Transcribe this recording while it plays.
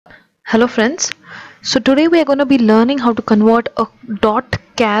Hello friends, so today we are going to be learning how to convert a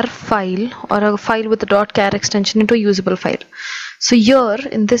 .char file or a file with a .char extension into a usable file. So here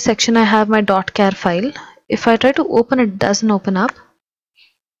in this section I have my .char file. If I try to open it, doesn't open up.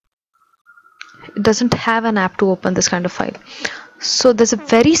 It doesn't have an app to open this kind of file. So there's a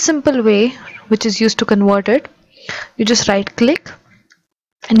very simple way which is used to convert it. You just right click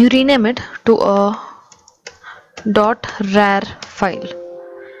and you rename it to a .rar file.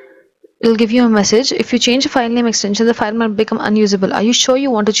 It'll give you a message. If you change the file name extension, the file might become unusable. Are you sure you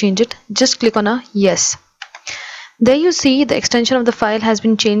want to change it? Just click on a yes. There you see the extension of the file has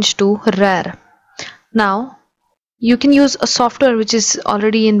been changed to rar. Now you can use a software which is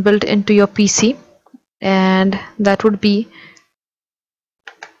already inbuilt into your PC, and that would be,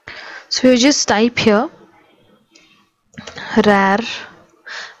 so you just type here rar.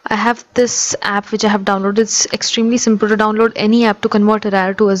 I have this app which I have downloaded. It's extremely simple to download any app to convert a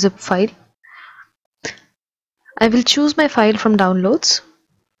rar to a zip file. I will choose my file from downloads.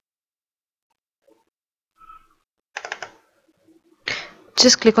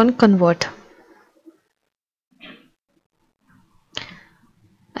 Just click on convert.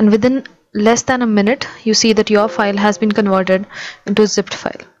 And within less than a minute, you see that your file has been converted into a zipped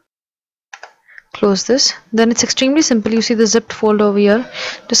file. Close this. Then it's extremely simple. You see the zipped folder over here.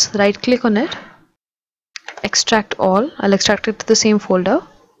 Just right click on it. Extract all. I'll extract it to the same folder.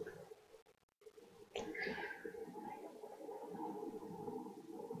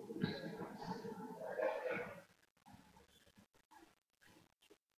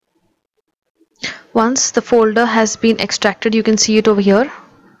 Once the folder has been extracted, you can see it over here,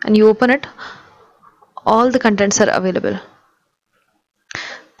 and you open it, all the contents are available.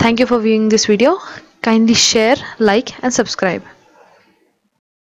 Thank you for viewing this video. Kindly share, like and subscribe.